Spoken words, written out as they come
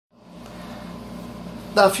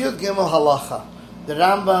Daf Yud Gimel Halacha. The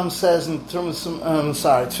Rambam says in Tefillin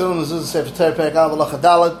Mezuzah Sefer Torah Perek Aleph Halacha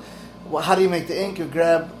Daled. How do you make the ink?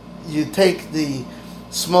 You take the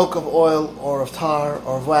smoke of oil or of tar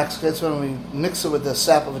or of wax. That's when we mix it with the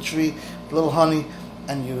sap of a tree, a little honey,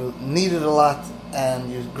 and you knead it a lot,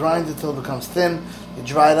 and you grind it till it becomes thin. You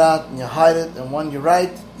dry it out and you hide it. And when you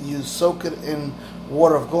write, you soak it in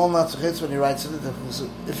water of gold nuts. When you write it,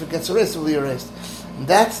 if it gets erased, it will be erased. And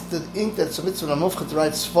that's the ink that's a mitzvah mufchat to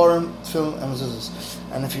write Sforim, Tefillin, and Mezuzahs.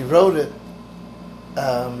 And if you wrote it,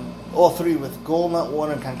 all three with gold nut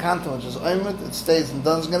water and kankantam, which is oimet, it stays and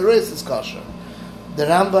doesn't get erased, it's kosher. The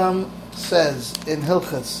Rambam says in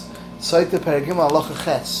Hilchas, Soite Perigim Halacha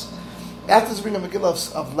Ches. After to bring a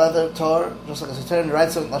megillah of leather, tar, just like a Sater, and he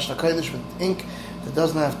writes it in Lashon HaKodesh with ink that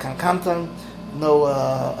doesn't have kankantam, no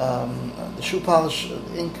the shoe polish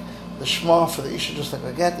ink, the shema for the isha, just like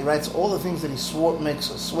a get. He writes all the things that he makes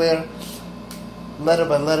a swear, letter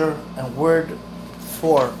by letter and word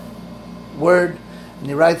for word, and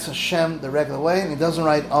he writes Hashem the regular way, and he doesn't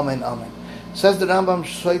write Amen, Amen. Says the Rambam,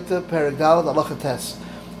 Shleita Perek Daled Halacha Tes.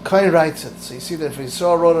 Kohen writes it, so you see that if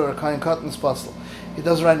Yisrael wrote it or a Kohen cotton, it's possible. He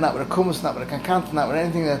doesn't write not with a kumus, not with a kankantam, not with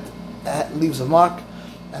anything that leaves a mark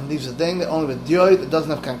and leaves a ding, only with dioid that doesn't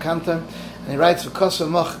have kankantam, and he writes with kosav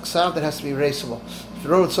mach ksav that has to be erasable. If you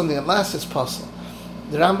wrote something that lasts, it's possible.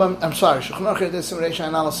 The Rambam, Shulchan Aruch Desim Reisha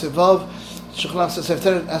Anal Sivav, Shulchan Aruch says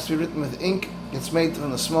it has to be written with ink. It's made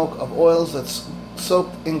from the smoke of oils that's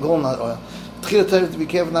soaked in gold nut oil. Tchila Torah to be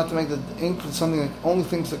careful not to make the ink with something that only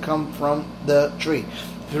things that come from the tree.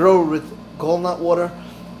 If you wrote with gold nut water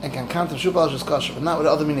and kankantam shupal is kosher, but not with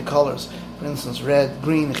other many colors. For instance, red,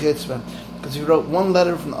 green, chitzvah. Because if you wrote one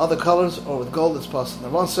letter from the other colors or with gold, it's possible.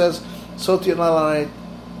 The one says, so to write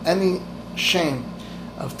any shame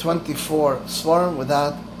of 24 svarim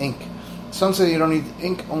without ink. Some say you don't need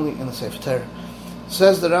ink, only in the Sefer Torah.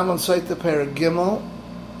 Says the Rambam Saita Perek Gimel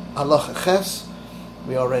Halacha Ches.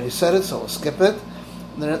 We already said it, so we'll skip it.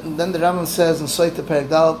 Then the Rambam says in Saita Perek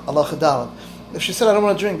Daled Halacha Daled. If she said I don't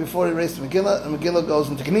want to drink before he raised the Megillah, and Megillah goes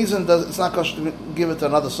into Knizah, it's not kosher to give it to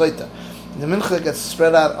another Saita. The mincha gets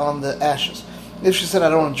spread out on the ashes. If she said I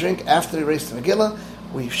don't want to drink after he raised the Megillah,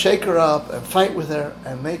 we shake her up and fight with her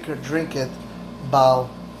and make her drink it bal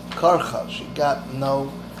karcha. She got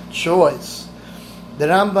no choice. The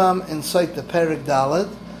Rambam inside the Perek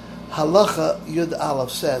Daled Halacha Yud Aleph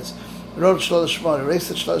says, he wrote Shlosh Shema, he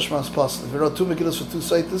erased it Shlosh Shema as possible. If he wrote two Megillas for two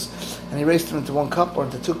Saitas, and he erased them into one cup or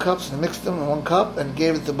into two cups, and he mixed them in one cup and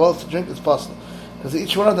gave it to both to drink, it's possible. Because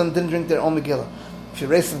each one of them didn't drink their own Megillah. If he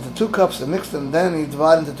erased them into two cups and mixed them, then he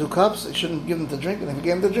divided into two cups, he shouldn't give them to drink, and if he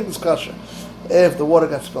gave them to drink, it's kosher. If the water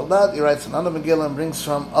got spilled out, he writes another Megillah and brings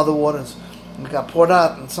from other waters. And it got poured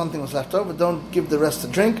out and something was left over, don't give the rest to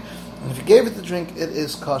drink. And if you gave it to drink, it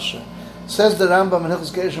is kosher. Says the Rambam in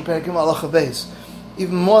Hilchos Gerushin Perek Gimel Halacha Beis.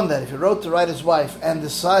 Even more than that, if he wrote to write his wife and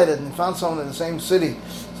decided, and he found someone in the same city,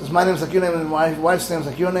 says my name is like your name and my wife's name is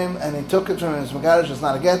like your name, and he took it from him, his Megarish is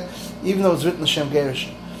not a get, even though it's written Hashem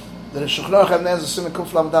Gerushin. The Shulchan Aruch Abnez Simon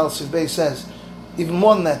Kuf Lamed Daled Siv Beis says, even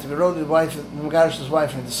more than that, if he wrote to his wife, Megarish's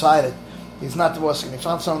wife, and he decided he's not divorcing, he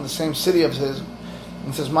found someone in the same city of his,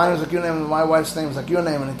 and says my name is like your name and my wife's name is like your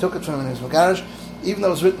name, and he took it from him in his Megarish, even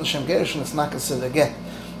though it's written Hashem Gerushin, it's not considered a get.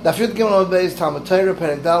 Daf Yud Gimel Beis Talmud Torah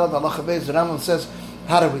Perek Daled Halacha Beis. The Rambam says,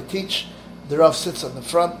 how do we teach? The Rav sits on the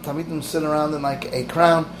front, Talmidim sit around him like a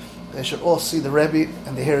crown. They should all see the Rebbe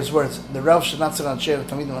and they hear his words. The Rav should not sit on a chair with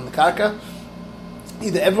Talmidim on the karka.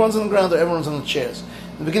 Either everyone's on the ground or everyone's on the chairs.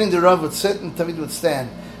 In the beginning, the Rav would sit and Talmidim would stand.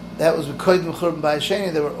 That was with Koydim Churban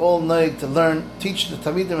Ba'asheni. They were all noig to learn, teach the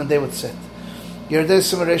Talmidim, and they would sit. Yerdei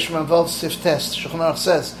Simmereshim involved Sif Test. Shulchan Aruch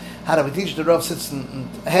says, how do we teach? The Rav sits in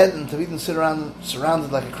head and Talmidim sit around,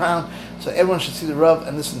 surrounded like a crown. So everyone should see the Rav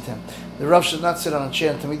and listen to him. The Rav should not sit on a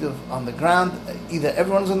chair and Talmidim on the ground. Either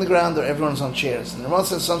everyone's on the ground or everyone's on chairs. And the Rav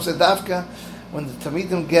says, some say Dafka, when the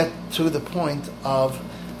Talmidim get to the point of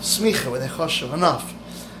smicha, where they choshev enough.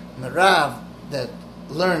 And the Rav that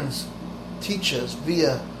learns, teaches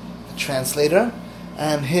via the translator,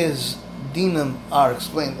 and his dinim are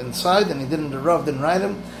explained inside, and the Rav didn't write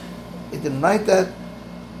him. He didn't write that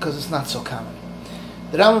because it's not so common.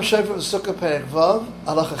 The Rambam Shofar of the Sukkah Perek Vav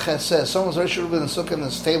Halacha Ches says someone's Rosh Hashanah in the Sukkah in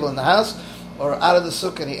his table in the house or out of the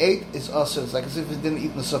Sukkah and he ate, it's also it's like as if he didn't eat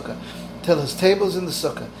in the Sukkah till his table is in the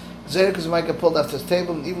Sukkah. Zera because he might get pulled after his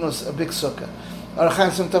table and even was a big Sukkah.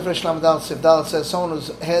 Arachaim Sim Tafresh Lamed Daled Sif Daled says someone whose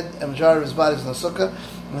head and majority of his body is in the Sukkah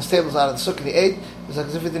and his table is out of the Sukkah and he ate, it's like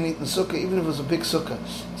as if he didn't eat in the Sukkah even if it was a big Sukkah.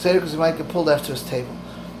 Zera because he might get pulled after his table.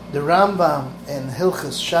 The Rambam in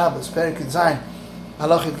Hilchas Shabbos Perek Zayin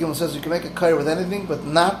Halacha Gimel says you can make a kair with anything, but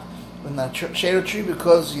not with a shade tree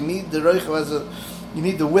because you need the roich as you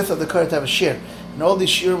need the width of the kaira to have a shear. And all these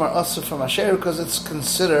shiurim are also from asher because it's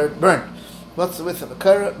considered burnt. What's the width of a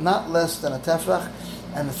kaira? Not less than a tefach,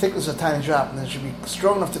 and the thickness of a tiny drop. And it should be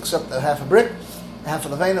strong enough to accept half a brick, half a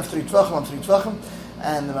levain of 3 tvachim on 3 tvachim,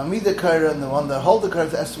 and the mamida kaira and the one that hold the kaira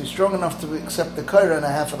has to be strong enough to accept the kaira and a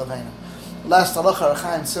half a levain. Last halacha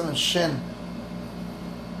Archaim Simon Shin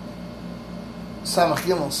Samach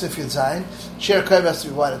Gimel Sif Yud Zayin. Shear kaira has to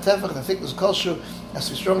be wide a tefach, and the thickness of kolshu has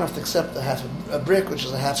to be strong enough to accept a half a brick, which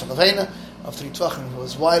is a half a levaina of 3 tvachim. If it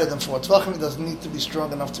was wider than 4 tvachim, it doesn't need to be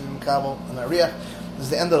strong enough to be mekabel an ariach. This is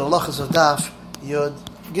the end of the halachas of Daf Yud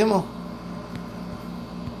Gimel.